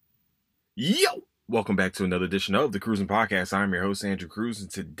Yo! Welcome back to another edition of the Cruising Podcast. I'm your host, Andrew Cruz,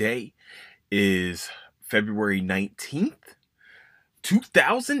 and today is February 19th,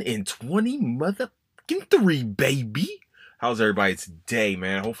 2020, motherfucking 3, baby. How's everybody's day,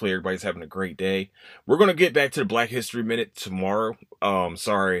 man? Hopefully everybody's having a great day. We're gonna get back to the Black History Minute tomorrow.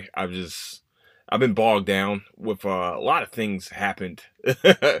 Sorry, I've been bogged down with a lot of things happened.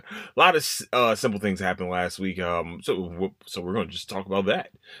 A lot of simple things happened last week. So we're gonna just talk about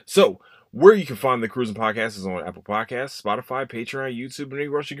that. So where you can find the Cruising Podcast is on Apple Podcasts, Spotify, Patreon, YouTube, and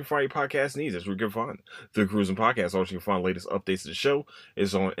anywhere else you can find your podcast needs. That's where you can find the Cruising Podcast. Also, you can find latest updates of the show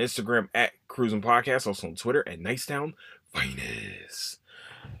is on Instagram at Cruising Podcast, also on Twitter at Nicetown Finest.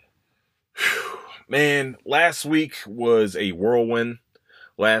 Man, last week was a whirlwind.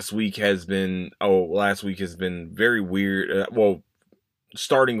 Last week has been very weird.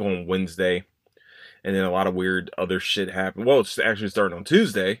 Starting on Wednesday, and then a lot of weird other shit happened. Well, it's actually starting on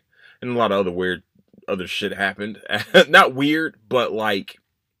Tuesday, and a lot of other weird other shit happened. Not weird, but like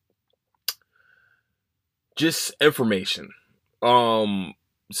just information.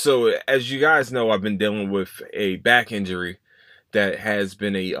 So as you guys know, I've been dealing with a back injury that has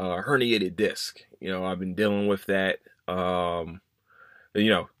been a herniated disc. I've been dealing with that. Not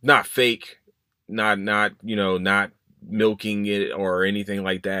fake, not milking it or anything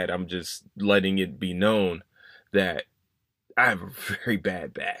like that. I'm just letting it be known that I have a very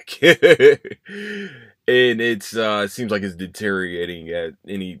bad back. And it seems like it's deteriorating at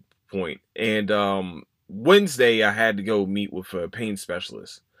any point. And Wednesday I had to go meet with a pain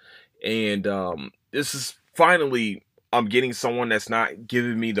specialist. And this is finally I'm getting someone that's not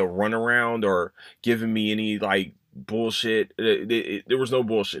giving me the runaround or giving me any like bullshit. There was no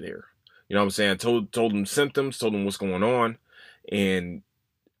bullshit here. You know what I'm saying? I told them symptoms, told them what's going on, and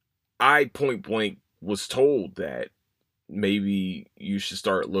I point blank was told that maybe you should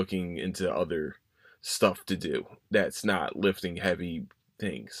start looking into other stuff to do that's not lifting heavy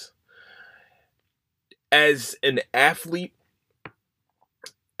things. As an athlete,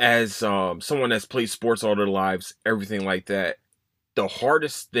 as someone that's played sports all their lives, everything like that, the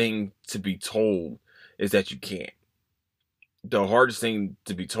hardest thing to be told is that you can't. The hardest thing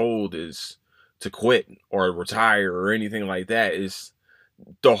to be told is to quit or retire or anything like that. Is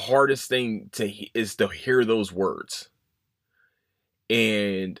the hardest thing is to hear those words.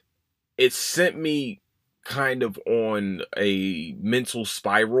 And it sent me kind of on a mental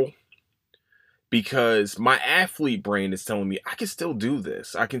spiral because my athlete brain is telling me I can still do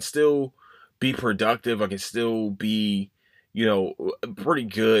this. I can still be productive. I can still be, pretty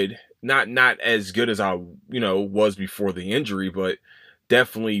good. Not as good as I, was before the injury, but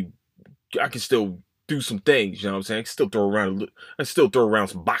definitely I can still do some things. You know what I'm saying? I can still throw around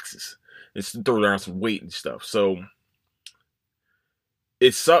some boxes and still throw around some weight and stuff. So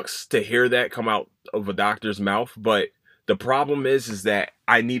it sucks to hear that come out of a doctor's mouth, but the problem is that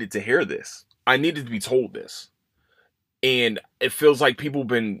I needed to hear this. I needed to be told this. And it feels like people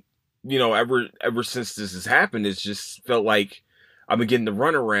been, ever since this has happened, it's just felt like I've been getting the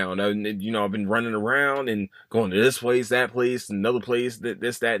runaround. I've been running around and going to this place, that place, another place,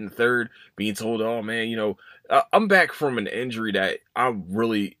 this, that, and the third, being told, oh man, I'm back from an injury that I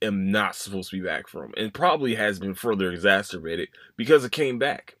really am not supposed to be back from. And probably has been further exacerbated because it came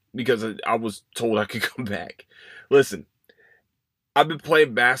back. Because I was told I could come back. Listen, I've been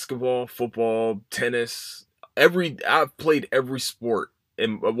playing basketball, football, tennis. I've played every sport,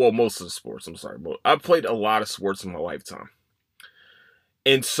 and most of the sports. I'm sorry, but I've played a lot of sports in my lifetime,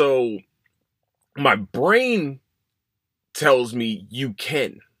 and so my brain tells me you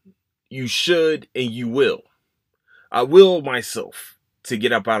can, you should, and you will. I will myself to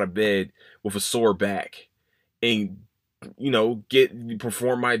get up out of bed with a sore back, and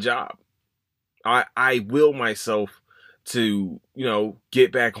perform my job. I will myself to,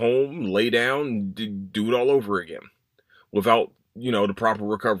 get back home, lay down, and do it all over again without, the proper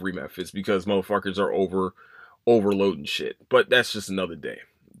recovery methods because motherfuckers are overloading shit. But that's just another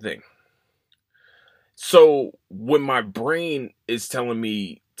thing. So when my brain is telling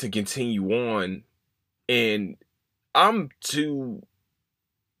me to continue on and I'm too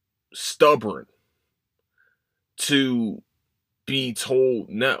stubborn to be told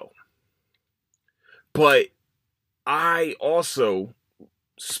no. But I also,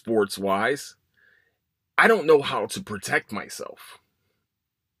 sports wise, I don't know how to protect myself.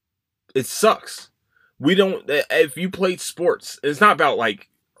 It sucks. If you played sports, it's not about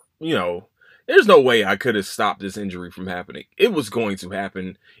there's no way I could have stopped this injury from happening. It was going to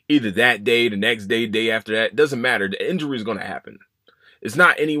happen either that day, the next day, day after that. It doesn't matter. The injury is going to happen. It's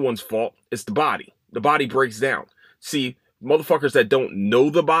not anyone's fault. It's the body. The body breaks down. See, motherfuckers that don't know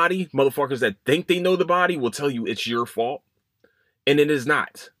the body, motherfuckers that think they know the body will tell you it's your fault. And it is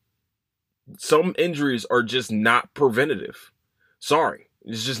not. Some injuries are just not preventative. Sorry,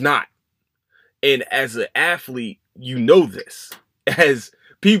 it's just not. And as an athlete, you know this. As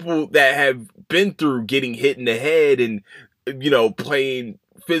people that have been through getting hit in the head and, playing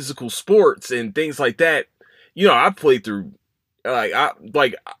physical sports and things like that, I've played through,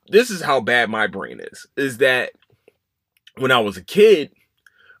 this is how bad my brain is that when I was a kid,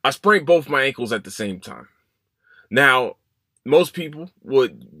 I sprained both my ankles at the same time. Now, most people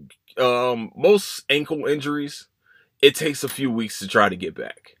would, most ankle injuries, it takes a few weeks to try to get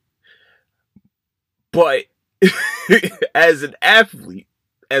back. But as an athlete,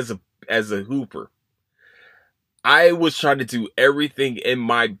 as a hooper, I was trying to do everything in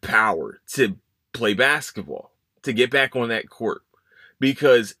my power to play basketball, to get back on that court,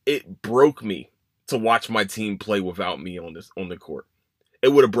 because it broke me to watch my team play without me on the court. It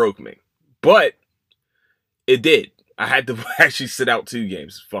would have broke me, but it did. I had to actually sit out 2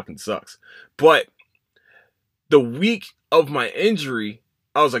 games. It fucking sucks. But the week of my injury,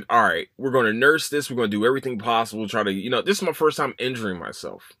 I was like, all right, we're going to nurse this. We're going to do everything possible. Try to, this is my first time injuring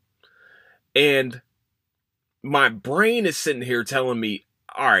myself. And my brain is sitting here telling me,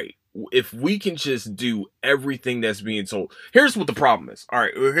 all right, if we can just do everything that's being told. Here's what the problem is. All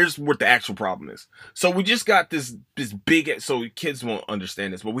right, here's what the actual problem is. So we just got this big, so kids won't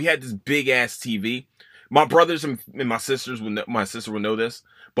understand this, but we had this big ass TV. My brothers and my sisters my sister will know this,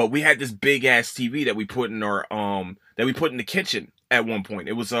 but we had this big ass TV that we put in our that we put in the kitchen at one point.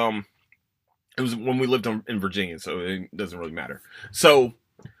 It was when we lived in Virginia, so it doesn't really matter. So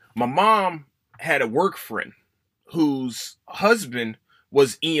my mom had a work friend whose husband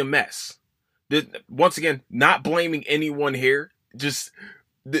was EMS. Once again, not blaming anyone here. Just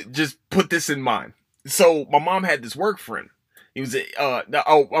put this in mind. So my mom had this work friend. He was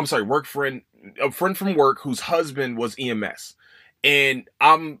work friend, a friend from work whose husband was EMS, and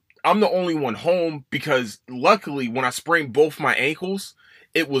I'm the only one home because luckily when I sprained both my ankles,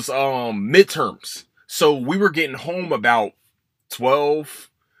 it was midterms, so we were getting home about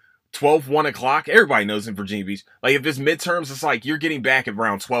 1 o'clock. Everybody knows in Virginia Beach, like if it's midterms, it's like you're getting back at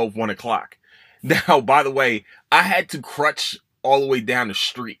around 1 o'clock. Now, by the way, I had to crutch all the way down the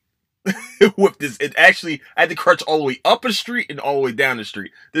street with this. It actually, I had to crutch all the way up a street and all the way down the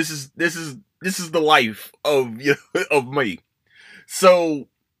street. This is the life of me. So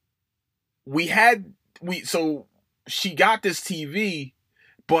so she got this TV,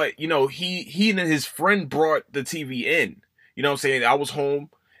 but he and his friend brought the TV in. You know what I'm saying? I was home.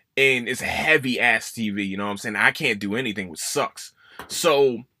 And it's a heavy ass TV, you know what I'm saying? I can't do anything, which sucks.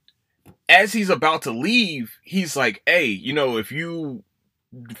 So as he's about to leave, he's like, hey, if you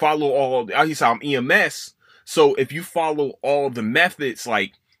follow he said, I'm EMS. So if you follow all the methods,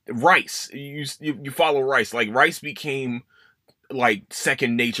 like rice, you follow rice. Like rice became like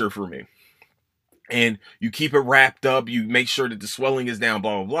second nature for me. And you keep it wrapped up. You make sure that the swelling is down,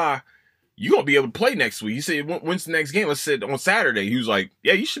 blah, blah, blah. You're going to be able to play next week. He said, when's the next game? I said, on Saturday. He was like,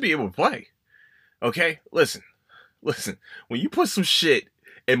 yeah, you should be able to play. Okay? Listen. When you put some shit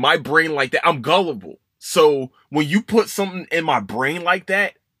in my brain like that, I'm gullible. So when you put something in my brain like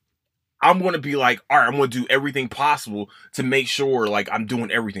that, I'm going to be like, all right, I'm going to do everything possible to make sure, like, I'm doing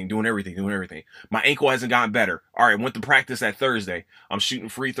everything. My ankle hasn't gotten better. All right, I went to practice that Thursday. I'm shooting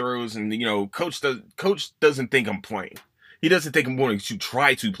free throws, and, coach doesn't think I'm playing. He doesn't think I'm going to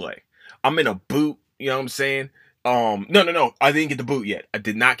try to play. I'm in a boot, you know what I'm saying? No. I didn't get the boot yet. I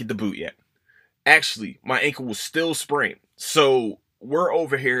did not get the boot yet. Actually, my ankle was still sprained. So we're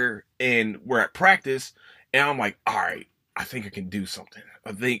over here and we're at practice, and I'm like, all right, I think I can do something.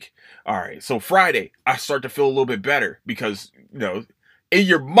 All right. So Friday, I start to feel a little bit better because, in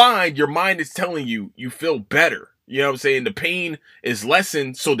your mind is telling you feel better. You know what I'm saying? The pain is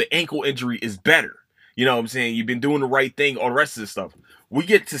lessened, so the ankle injury is better. You know what I'm saying? You've been doing the right thing, all the rest of this stuff. We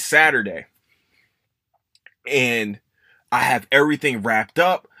get to Saturday, and I have everything wrapped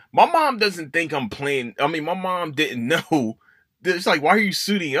up. My mom doesn't think I'm playing. I mean, my mom didn't know. It's like, why are you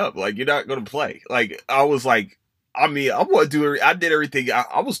suiting up? Like, you're not going to play. Like, I was like, I want to do it. I did everything.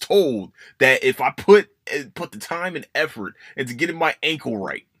 I was told that if I put the time and effort into getting my ankle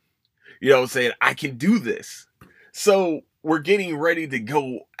right, you know what I'm saying, I can do this. So we're getting ready to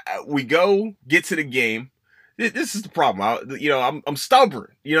go. We get to the game. This is the problem. I'm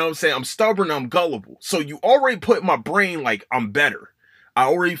stubborn. You know what I'm saying? I'm stubborn. I'm gullible. So you already put in my brain like I'm better. I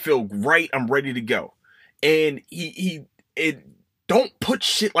already feel right. I'm ready to go. And don't put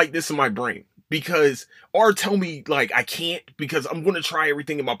shit like this in my brain or tell me like I can't, because I'm going to try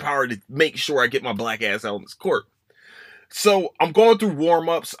everything in my power to make sure I get my black ass out on this court. So I'm going through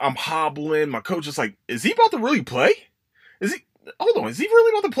warm-ups. I'm hobbling. My coach is like, is he about to really play? Is he? Hold on. Is he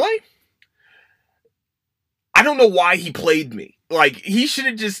really about to play? I don't know why he played me. Like, he should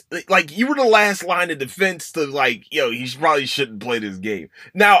have just, like, you were the last line of defense to, like, he probably shouldn't play this game.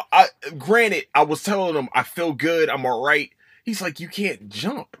 Now, granted, I was telling him, I feel good, I'm alright. He's like, you can't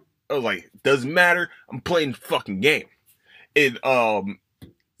jump. I was like, doesn't matter, I'm playing the fucking game. And,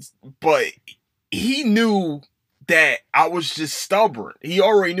 but he knew that I was just stubborn. He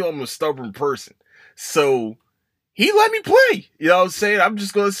already knew I'm a stubborn person. So, he let me play. You know what I'm saying? I'm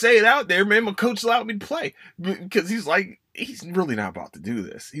just going to say it out there, man. My coach allowed me to play. Because he's like, he's really not about to do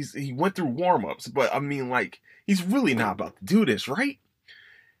this. He went through warm-ups, but I mean, like, he's really not about to do this, right?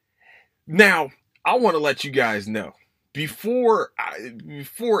 Now, I want to let you guys know, before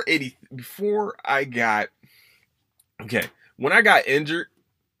I got, okay, when I got injured,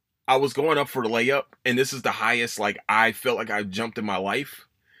 I was going up for the layup, and this is the highest, like, I felt like I jumped in my life.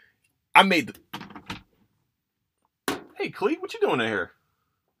 I made the, hey, Cleet, what you doing in here?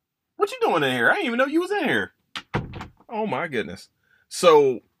 What you doing in here? I didn't even know you was in here. Oh my goodness.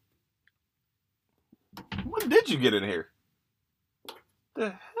 So, when did you get in here?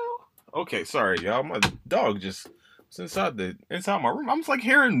 The hell? Okay, sorry, y'all. My dog just was inside my room. I'm just like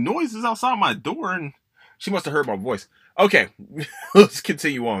hearing noises outside my door, and she must have heard my voice. Okay, let's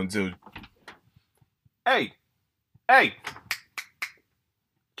continue on to. Hey, what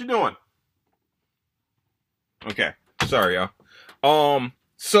you doing? Okay, sorry, y'all.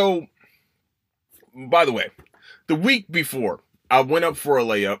 So, by the way, the week before, I went up for a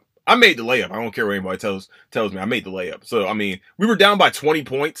layup. I made the layup. I don't care what anybody tells me. I made the layup. So, I mean, we were down by 20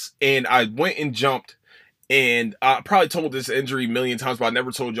 points, and I went and jumped, and I probably told this injury a million times, but I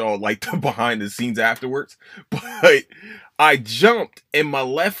never told y'all, like, the behind the scenes afterwards. But I jumped, and my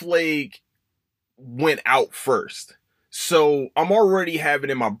left leg went out first. So, I'm already having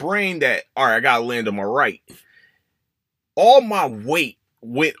in my brain that, all right, I got to land on my right. All my weight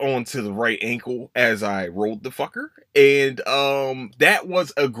went onto the right ankle as I rolled the fucker, and that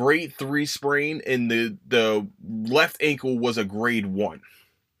was a grade 3 sprain, and the left ankle was a grade 1.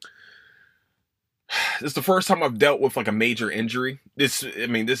 This is the first time I've dealt with like a major injury. This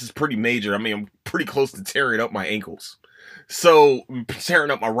is pretty major. I mean, I'm pretty close to tearing up my ankles. So, tearing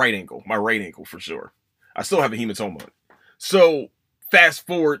up my right ankle for sure. I still have a hematoma. So, fast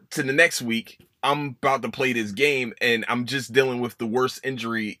forward to the next week, I'm about to play this game, and I'm just dealing with the worst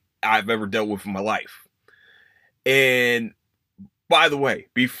injury I've ever dealt with in my life. And, by the way,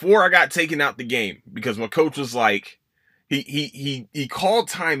 before I got taken out the game, because my coach was like, he called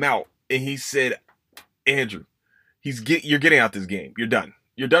timeout, and he said, Andrew, you're getting out this game. You're done.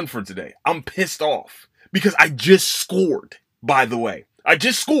 You're done for today. I'm pissed off, because I just scored, by the way. I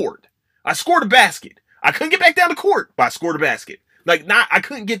just scored. I scored a basket. I couldn't get back down the court, but I scored a basket. I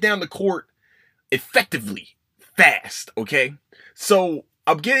couldn't get down the court effectively fast, okay? So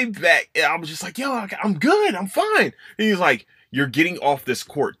I'm getting back, and I was just like, yo, I'm good, I'm fine. And he's like, you're getting off this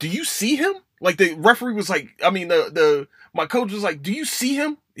court. Do you see him? Like, the referee was like, my coach was like, do you see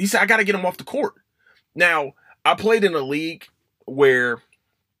him? He said, I gotta get him off the court. Now, I played in a league where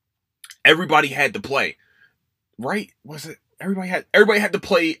everybody had to play, right? Was it? Everybody had to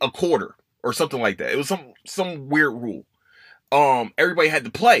play a quarter or something like that. It was some weird rule. Everybody had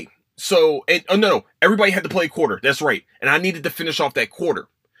to play. So, everybody had to play a quarter. That's right. And I needed to finish off that quarter.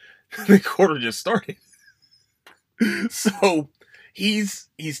 The quarter just started. So, he's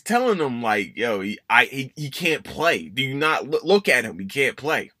telling them, like, yo, he can't play. Do you not look at him? He can't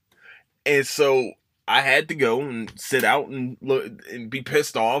play. And so, I had to go and sit out and look and be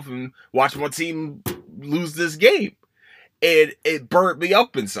pissed off and watch my team lose this game. And it burnt me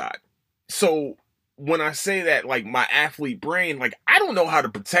up inside. So, when I say that, like, my athlete brain, like, I don't know how to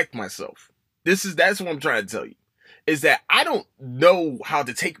protect myself. That's what I'm trying to tell you. Is that I don't know how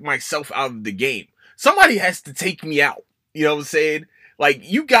to take myself out of the game. Somebody has to take me out. You know what I'm saying? Like,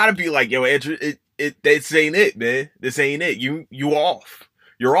 you gotta be like, yo, Andrew, this ain't it, man. This ain't it. You off.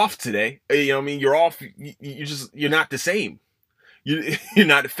 You're off today. You know what I mean? You're off. You're not the same. You're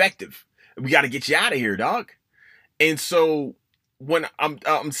not effective. We gotta get you out of here, dog. And so, when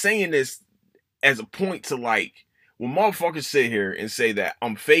I'm saying this as a point to, like, when motherfuckers sit here and say that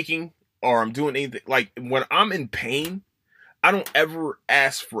I'm faking or I'm doing anything, like, when I'm in pain, I don't ever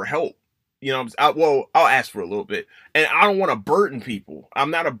ask for help. You know, I'll ask for a little bit, and I don't want to burden people.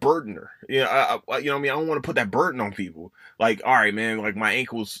 I'm not a burdener. You know, you know what I mean? I don't want to put that burden on people. Like, all right, man, like, my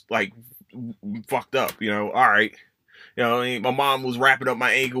ankle's, like, fucked up, you know, all right. You know what I mean? My mom was wrapping up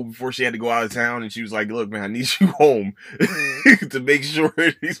my ankle before she had to go out of town, and she was like, look, man, I need you home to make sure.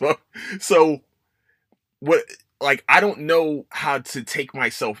 So, what like, I don't know how to take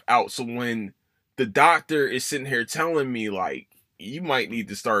myself out. So when the doctor is sitting here telling me, like, you might need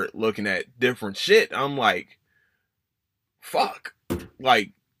to start looking at different shit, I'm like, fuck.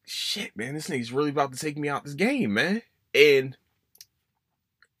 Like, shit, man, this nigga's really about to take me out this game, man. And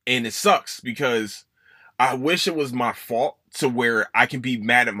it sucks because I wish it was my fault to where I can be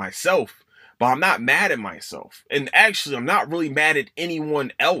mad at myself, but I'm not mad at myself. And actually, I'm not really mad at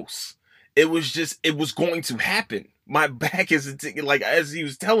anyone else. It was just, it was going to happen. My back is a ticking, like, as he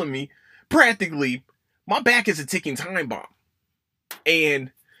was telling me, practically, my back is a ticking time bomb.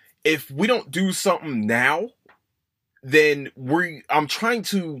 And if we don't do something now, then I'm trying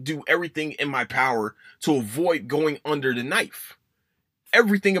to do everything in my power to avoid going under the knife.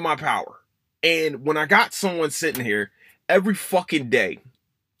 Everything in my power. And when I got someone sitting here every fucking day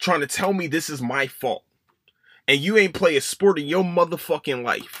trying to tell me this is my fault, and you ain't play a sport in your motherfucking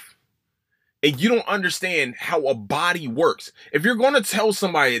life, and you don't understand how a body works, if you're going to tell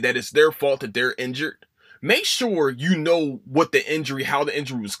somebody that it's their fault that they're injured, make sure you know what the injury, how the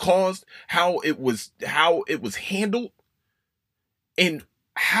injury was caused, how it was handled, and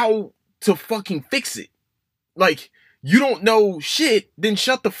how to fucking fix it. Like, you don't know shit, then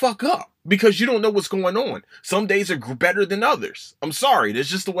shut the fuck up, because you don't know what's going on. Some days are better than others. I'm sorry, that's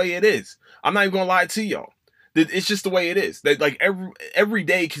just the way it is. I'm not even gonna lie to y'all. It's just the way it is. That, like, every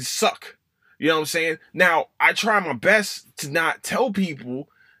day can suck. You know what I'm saying? Now, I try my best to not tell people,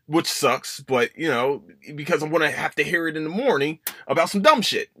 which sucks, but, you know, because I'm gonna have to hear it in the morning about some dumb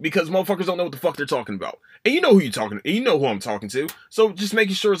shit, because motherfuckers don't know what the fuck they're talking about. And you know who you're talking to, and you know who I'm talking to, so just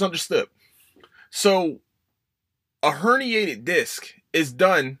making sure it's understood. So, a herniated disc is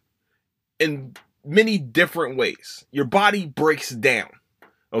done in many different ways. Your body breaks down,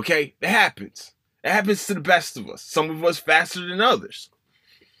 okay? It happens. It happens to the best of us. Some of us faster than others.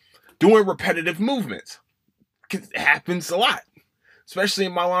 Doing repetitive movements. It happens a lot, especially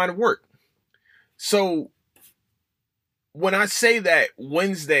in my line of work. So, when I say that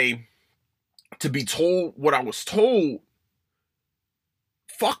Wednesday, to be told what I was told,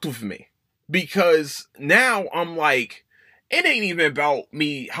 fucked with me. Because now I'm like, it ain't even about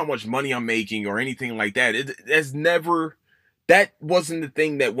me, how much money I'm making or anything like that. That wasn't the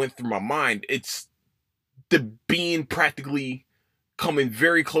thing that went through my mind. It's the being practically coming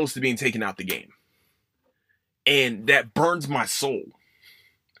very close to being taken out the game. And that burns my soul.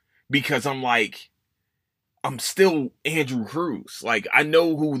 Because I'm like, I'm still Andrew Cruz. Like, I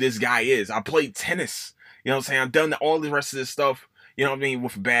know who this guy is. I played tennis. You know what I'm saying? I've done all the rest of this stuff. You know what I mean?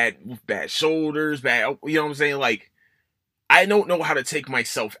 With bad shoulders, you know what I'm saying? Like, I don't know how to take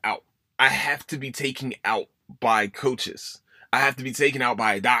myself out. I have to be taken out by coaches. I have to be taken out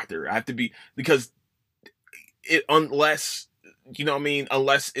by a doctor. I have to be, because unless, you know what I mean?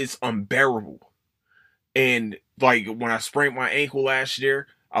 Unless it's unbearable. And like, when I sprained my ankle last year,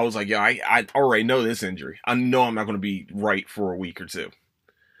 I was like, yo, I already know this injury. I know I'm not going to be right for a week or two.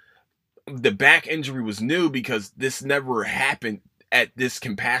 The back injury was new because this never happened at this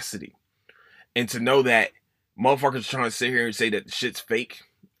capacity. And to know that motherfuckers trying to sit here and say that the shit's fake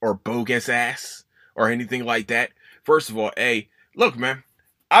or bogus ass or anything like that. First of all, hey, look, man,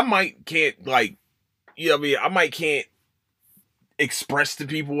 I can't express to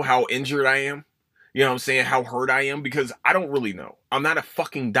people how injured I am. You know what I'm saying? How hurt I am, because I don't really know. I'm not a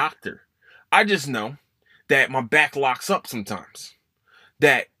fucking doctor. I just know that my back locks up sometimes.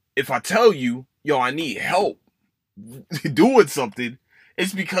 That if I tell you, yo, I need help doing something,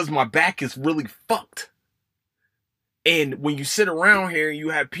 it's because my back is really fucked. And when you sit around here, you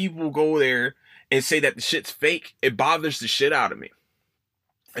have people go there and say that the shit's fake, it bothers the shit out of me.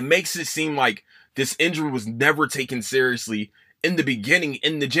 It makes it seem like this injury was never taken seriously in the beginning,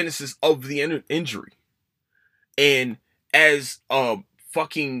 in the genesis of the injury. And as a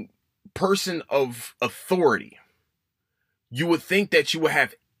fucking person of authority, you would think that you would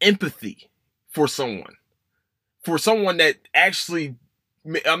have empathy for someone that actually,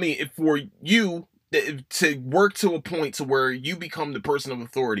 I mean, for you to work to a point to where you become the person of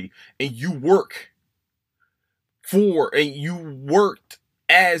authority and you worked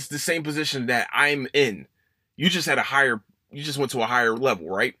as the same position that I'm in. You just went to a higher level,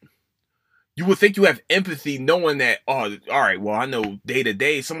 right? You would think you have empathy knowing that, oh, all right, well, I know day to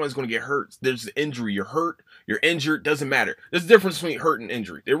day someone's going to get hurt. There's an injury. You're hurt. You're injured. Doesn't matter. There's a difference between hurt and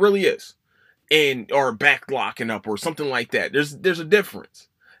injury. There really is. Or back locking up or something like that. There's a difference.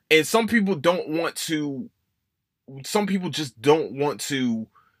 And some people just don't want to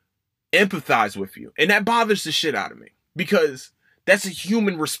empathize with you. And that bothers the shit out of me, because that's a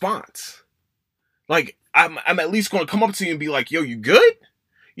human response. Like, I'm at least going to come up to you and be like, yo, you good?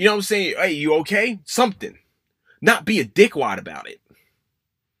 You know what I'm saying? Hey, you okay? Something. not be a dickwad about it.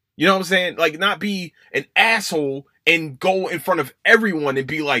 You know what I'm saying? Like, not be an asshole and go in front of everyone and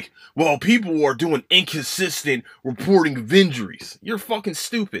be like, well, people are doing inconsistent reporting of injuries. You're fucking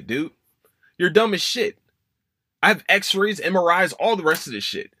stupid, dude. You're dumb as shit. I have x-rays, MRIs, all the rest of this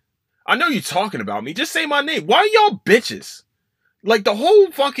shit. I know you're talking about me. Just say my name. Why are y'all bitches? Like, the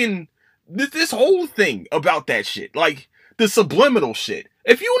whole fucking, this whole thing about that shit. Like, the subliminal shit.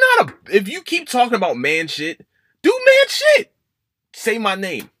 If you keep talking about man shit, do man shit. Say my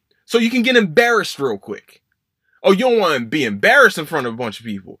name. So you can get embarrassed real quick. Oh, you don't want to be embarrassed in front of a bunch of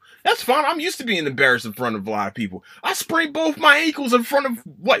people. That's fine. I'm used to being embarrassed in front of a lot of people. I sprained both my ankles in front of,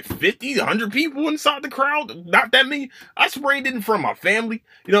 what, 50, 100 people inside the crowd? Not that many. I sprained it in front of my family.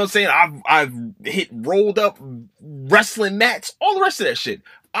 You know what I'm saying? I've hit rolled up wrestling mats. All the rest of that shit.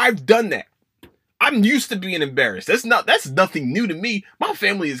 I've done that. I'm used to being embarrassed. That's nothing new to me. My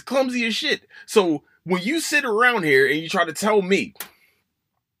family is clumsy as shit. So when you sit around here and you try to tell me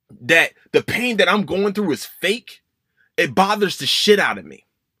that the pain that I'm going through is fake, it bothers the shit out of me.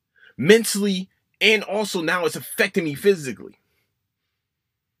 Mentally, and also now it's affecting me physically.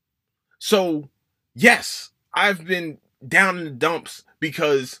 So, yes, I've been down in the dumps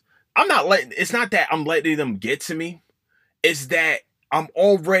because it's not that I'm letting them get to me. It's that I'm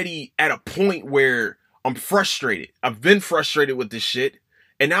already at a point where I'm frustrated. I've been frustrated with this shit.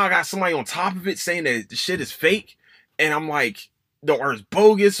 And now I got somebody on top of it saying that the shit is fake. And I'm like, or it's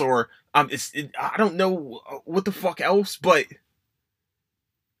bogus, or I don't know what the fuck else, but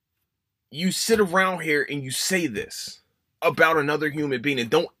you sit around here and you say this about another human being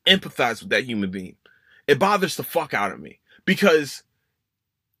and don't empathize with that human being. It bothers the fuck out of me because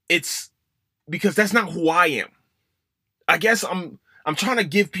that's not who I am. I guess I'm trying to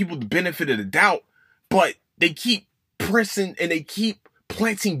give people the benefit of the doubt, but they keep pressing and they keep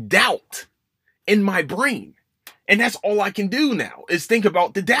planting doubt in my brain. And that's all I can do now is think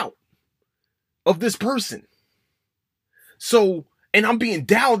about the doubt of this person. So, and I'm being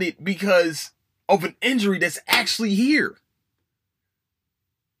doubted because of an injury that's actually here.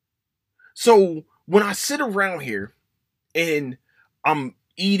 So when I sit around here and I'm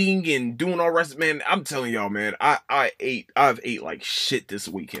eating and doing all the rest, man, I'm telling y'all, man, I've ate like shit this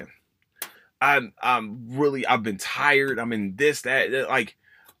weekend. I've been tired. I'm in this, that, like,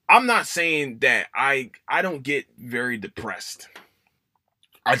 I'm not saying that I don't get very depressed.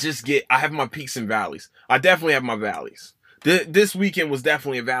 I have my peaks and valleys. I definitely have my valleys. This weekend was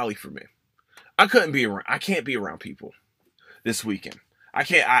definitely a valley for me. I can't be around people this weekend.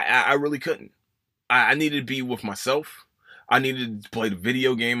 I really couldn't. I needed to be with myself. I needed to play the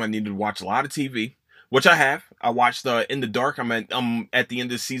video game. I needed to watch a lot of TV, which I have. I watched In the Dark. I'm at the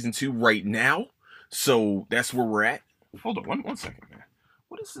end of season 2 right now. So that's where we're at. Hold on one second, man.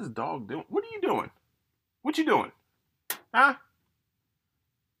 What is this dog doing? What are you doing? What you doing? Huh?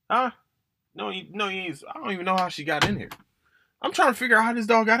 No, he is. I don't even know how she got in here. I'm trying to figure out how this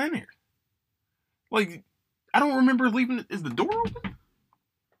dog got in here. Like, I don't remember leaving. Is the door open?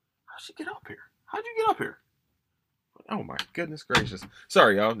 How'd she get up here? How'd you get up here? Oh my goodness gracious.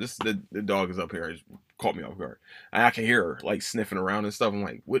 Sorry, y'all. The dog is up here. It caught me off guard. And I can hear her like sniffing around and stuff. I'm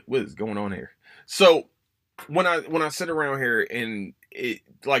like, what is going on here? So when I sit around here and it,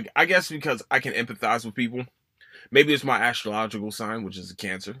 like, I guess because I can empathize with people. Maybe it's my astrological sign, which is a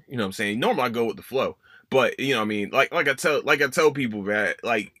Cancer. You know what I'm saying? Normally I go with the flow. But you know what I mean? Like I tell people that,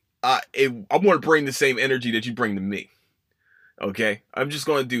 like, I want to bring the same energy that you bring to me. Okay? I'm just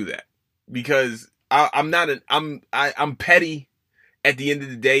going to do that because I'm petty at the end of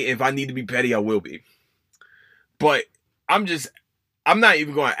the day. If I need to be petty, I will be. But I'm not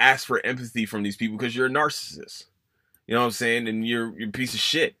even going to ask for empathy from these people because you're a narcissist. You know what I'm saying? And you're a piece of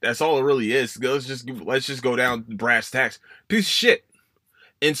shit. That's all it really is. Let's just go down to brass tacks. Piece of shit.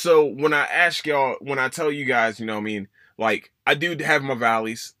 And so when I tell you guys, you know what I mean? Like, I do have my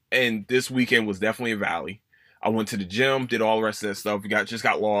valleys, and this weekend was definitely a valley. I went to the gym, did all the rest of that stuff. Just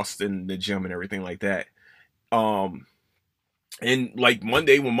got lost in the gym and everything like that. And like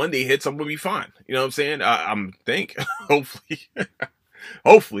Monday, when Monday hits, I'm gonna be fine. You know what I'm saying? I'm think hopefully,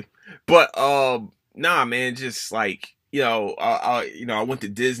 hopefully. But nah, man, just like, I went to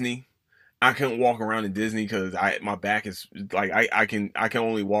Disney. I couldn't walk around in Disney because my back is like, I can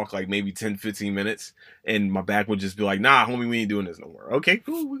only walk like maybe 10, 15 minutes, and my back would just be like, nah, homie, we ain't doing this no more. Okay,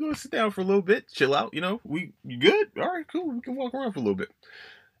 cool. We're gonna sit down for a little bit, chill out. You good? All right, cool. We can walk around for a little bit.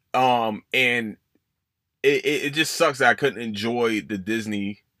 And it just sucks that I couldn't enjoy the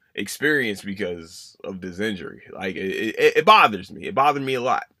Disney experience because of this injury. Like, it bothers me. It bothered me a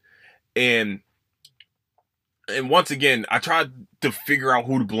lot. And once again, I tried to figure out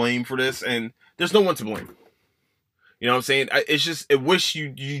who to blame for this, and there's no one to blame. You know what I'm saying? It's just, I wish you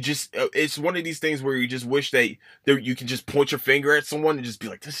just, it's one of these things where you just wish that you can just point your finger at someone and just be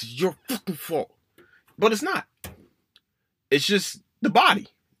like, this is your fucking fault. But it's not. It's just the body.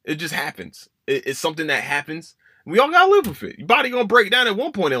 It just happens. It's something that happens. We all gotta live with it. Your body gonna break down at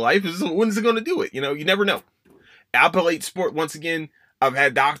one point in life. When is it gonna do it? You know, you never know. I played sport once again. I've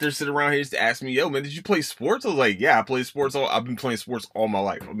had doctors sit around here to ask me, yo, man, did you play sports? I was like, yeah, I played sports. I've been playing sports all my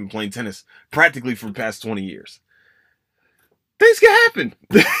life. I've been playing tennis practically for the past 20 years. Things can happen.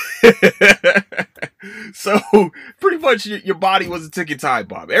 So pretty much your body was a ticking time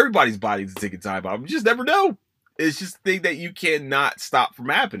bomb. Everybody's body is a ticking time bomb. You just never know. It's just a thing that you cannot stop from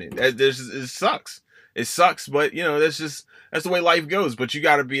happening. It sucks. It sucks, but you know, that's the way life goes. But you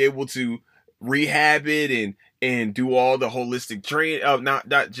got to be able to rehab it and do all the holistic training.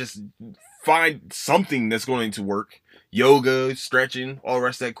 Not just find something that's going to work. Yoga, stretching, all the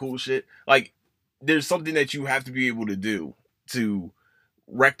rest of that cool shit. Like, there's something that you have to be able to do to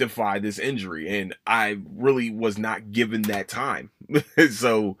rectify this injury, and I really was not given that time.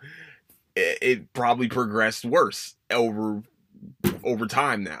 So it probably progressed worse over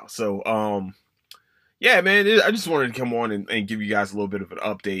time now. So yeah, man, I just wanted to come on and give you guys a little bit of an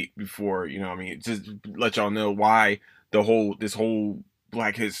update before, you know what I mean, just let y'all know why this whole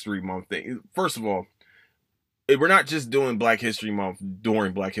Black History Month thing. First of all, we're not just doing Black History Month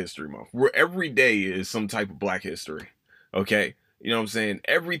during Black History Month. Every day is some type of Black history. Okay? You know what I'm saying?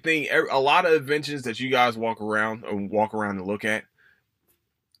 A lot of inventions that you guys walk around and look at,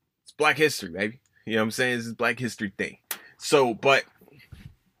 it's Black history, baby. You know what I'm saying? It's a Black history thing. So, but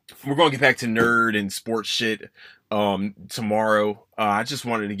we're going to get back to nerd and sports shit tomorrow. I just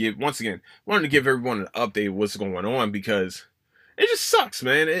wanted to give everyone an update of what's going on, because it just sucks,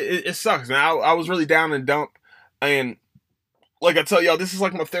 man. It sucks, man. I was really down and dump, and like I tell y'all, this is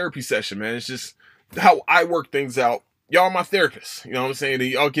like my therapy session, man. It's just how I work things out. Y'all are my therapists. You know what I'm saying?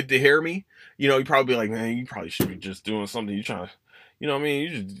 Y'all get to hear me. You know, you probably be like, man, you probably should be just doing something. You trying to, you know what I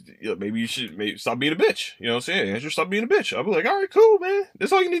mean? Maybe you should stop being a bitch. You know what I'm saying? Andrew, stop being a bitch. I'll be like, all right, cool, man.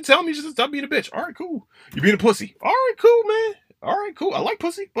 That's all you need to tell me. Just stop being a bitch. All right, cool. You being a pussy. All right, cool, man. All right, cool. I like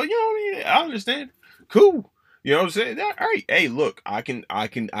pussy, but you know what I mean? I understand. Cool. You know what I'm saying? All right. Hey, look, I can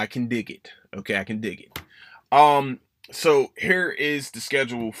dig it. Okay, I can dig it. So here is the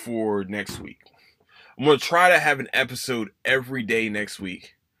schedule for next week. I'm going to try to have an episode every day next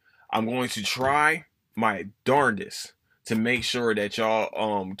week. I'm going to try my darndest to make sure that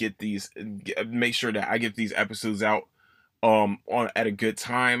y'all make sure that I get these episodes out at a good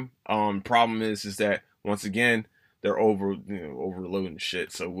time. Problem is that once again they're overloading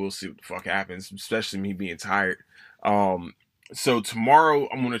shit, so we'll see what the fuck happens, especially me being tired. So tomorrow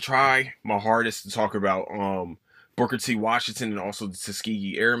I'm going to try my hardest to talk about Booker T. Washington and also the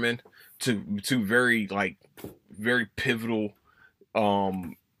Tuskegee Airmen, two very pivotal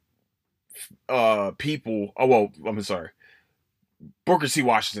people. Oh, well, I'm sorry. Booker T.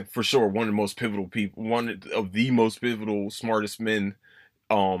 Washington, for sure, one of the most pivotal people, one of the most pivotal, smartest men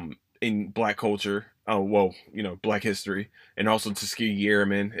in Black culture. Black history, and also Tuskegee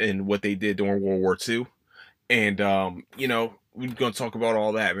Airmen and what they did during World War II. And we're gonna talk about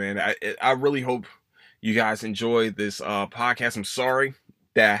all that, man. I really hope you guys enjoy this podcast. I'm sorry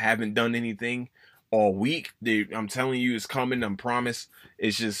that I haven't done anything all week. Dude, I'm telling you, it's coming. I promise.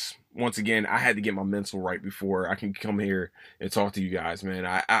 It's just, once again, I had to get my mental right before I can come here and talk to you guys, man.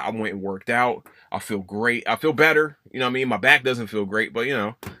 I went and worked out. I feel great. I feel better. You know what I mean? My back doesn't feel great, but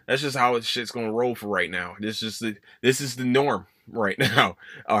that's just how shit's gonna roll for right now. This is the norm right now.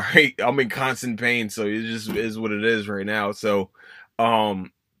 All right, I'm in constant pain, so it just is what it is right now. So,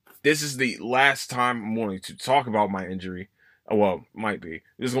 this is the last time I'm going to talk about my injury. Well, might be.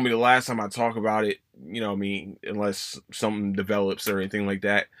 This is going to be the last time I talk about it, you know what I mean, unless something develops or anything like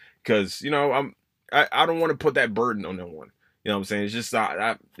that. Because, I don't want to put that burden on no one. You know what I'm saying? It's just,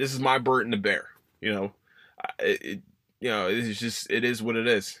 this is my burden to bear, it is what it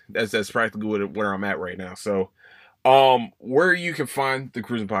is. That's practically where I'm at right now. So, where you can find the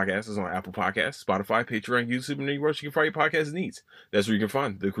Cruising Podcast is on Apple Podcasts, Spotify, Patreon, YouTube, and anywhere else you can find your podcast needs. That's where you can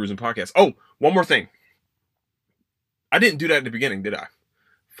find the Cruising Podcast. Oh, one more thing. I didn't do that at the beginning, did I?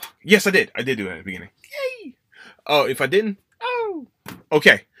 Fuck. Yes, I did. I did do that at the beginning. Yay! Oh, if I didn't? Oh.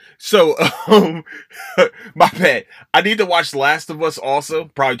 Okay. So, my bad. I need to watch Last of Us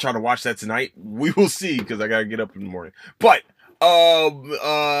also. Probably try to watch that tonight. We will see, because I gotta get up in the morning. But,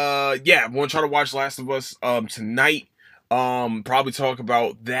 yeah, I'm gonna try to watch Last of Us, tonight. Probably talk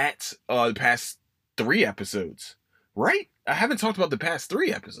about that, the past 3 episodes. Right? I haven't talked about the past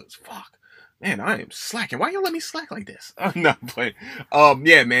 3 episodes. Fuck. Man, I am slacking. Why you let me slack like this? I'm not playing.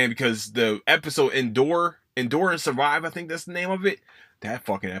 Yeah, man, because the episode Endure Endure and Survive, I think that's the name of it. That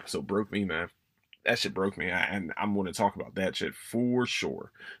fucking episode broke me, man. That shit broke me, and I'm going to talk about that shit for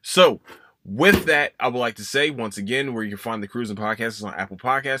sure. So, with that, I would like to say, once again, where you can find the Cruising Podcast is on Apple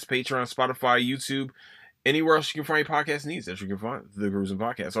Podcasts, Patreon, Spotify, YouTube, anywhere else you can find your podcast needs. That you can find the Cruising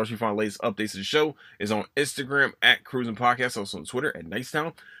Podcast. Also, you find latest updates of the show is on Instagram at Cruising Podcast, also on Twitter at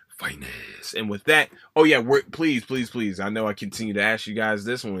Nicetown Finest. And with that, oh yeah, please, I know I continue to ask you guys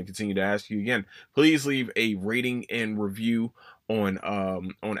this, I'm going to continue to ask you again. Please leave a rating and review on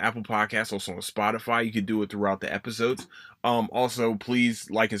Apple Podcasts, also on Spotify. You can do it throughout the episodes. Also, please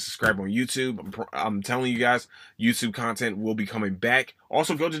like and subscribe on YouTube. I'm telling you guys, YouTube content will be coming back.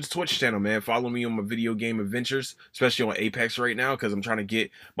 Also, go to the Twitch channel, man. Follow me on my video game adventures, especially on Apex right now, because I'm trying to get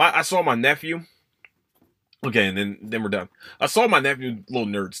I saw my nephew. Okay, and then we're done. I saw my nephew, little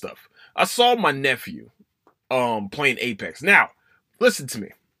nerd stuff. I saw my nephew playing Apex. Now, listen to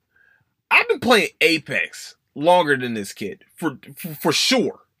me. I've been playing Apex longer than this kid. For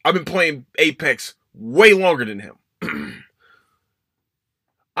sure. I've been playing Apex way longer than him.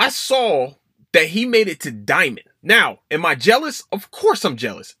 I saw that he made it to Diamond. Now, am I jealous? Of course I'm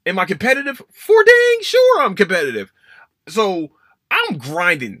jealous. Am I competitive? For dang sure I'm competitive. So, I'm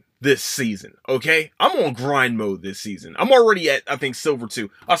grinding this season, okay? I'm on grind mode this season. I'm already at, I think, Silver 2.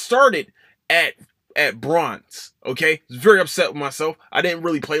 I started at Bronze, okay? I was very upset with myself. I didn't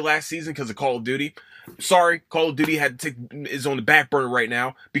really play last season because of Call of Duty. Sorry, Call of Duty is on the back burner right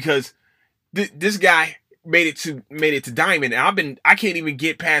now because this guy made it to Diamond, and I can't even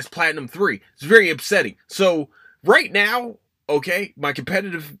get past Platinum 3. It's very upsetting. So right now, okay, my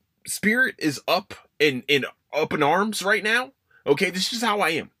competitive spirit is up in arms right now. Okay, this is just how I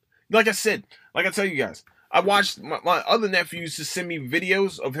am. Like I said, like I tell you guys, I watched my other nephews to send me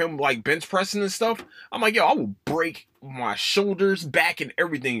videos of him like bench pressing and stuff. I'm like, yo, I will break my shoulders, back, and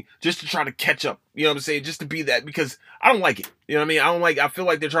everything just to try to catch up. You know what I'm saying? Just to be that, because I don't like it. You know what I mean? I feel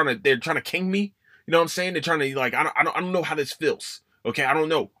like they're trying to king me. You know what I'm saying? They're trying to, like, I don't know how this feels. Okay, I don't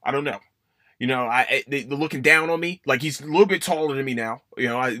know. You know, they're looking down on me. Like, he's a little bit taller than me now. You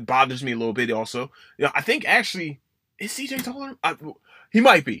know, it bothers me a little bit also. You know, I think actually, is CJ taller? He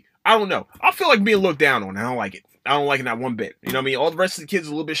might be. I don't know. I feel like being looked down on. I don't like it. I don't like it not one bit. You know what I mean? All the rest of the kids are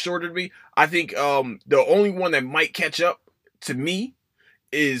a little bit shorter than me. I think the only one that might catch up to me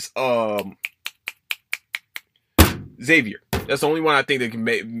is Xavier. That's the only one I think that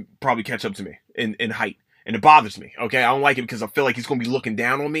can probably catch up to me in height. And it bothers me. Okay? I don't like it because I feel like he's going to be looking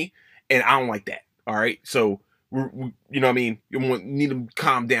down on me. And I don't like that. All right? So, you know what I mean? You need to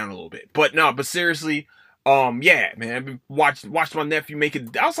calm down a little bit. But no, but seriously, yeah, man, watched my nephew make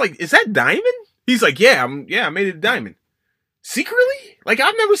it. I was like, is that Diamond? He's like, yeah, I made it a Diamond. Secretly? Like,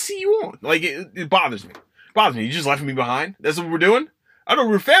 I've never seen you on. Like, it bothers me. You just left me behind. That's what we're doing? I thought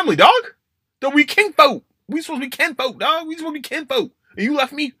we were family, dog. Thought we kinfolk. We supposed to be kinfolk, dog. We supposed to be kinfolk. And you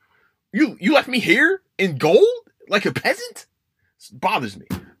left me, you left me here in gold? Like a peasant? It bothers me.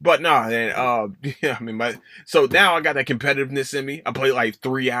 But nah, man, yeah, I mean, so now I got that competitiveness in me. I played like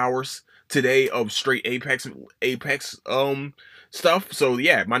 3 hours today of straight Apex stuff. So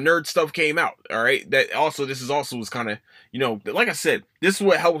yeah, my nerd stuff came out. All right. This was kind of, you know, like I said, this is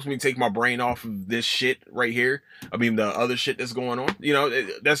what helps me take my brain off of this shit right here. I mean, the other shit that's going on. You know,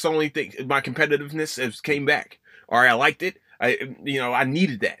 that's the only thing. My competitiveness has came back. All right, I liked it. I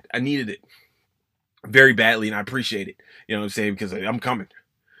needed that. I needed it very badly, and I appreciate it. You know what I'm saying? Because I'm coming.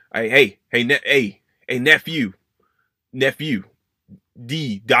 Hey, nephew,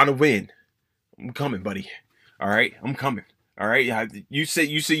 Donovan. I'm coming, buddy. All right, I'm coming. All right, you said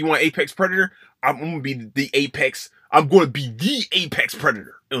you want Apex Predator. I'm gonna be the Apex. I'm gonna be the Apex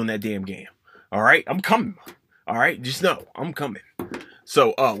Predator on that damn game. All right, I'm coming. All right, just know I'm coming.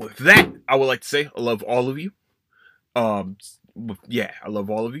 So, with that, I would like to say I love all of you. Yeah, I love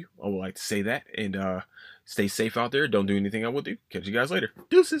all of you. I would like to say that, and stay safe out there. Don't do anything I will do. Catch you guys later.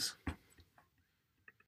 Deuces.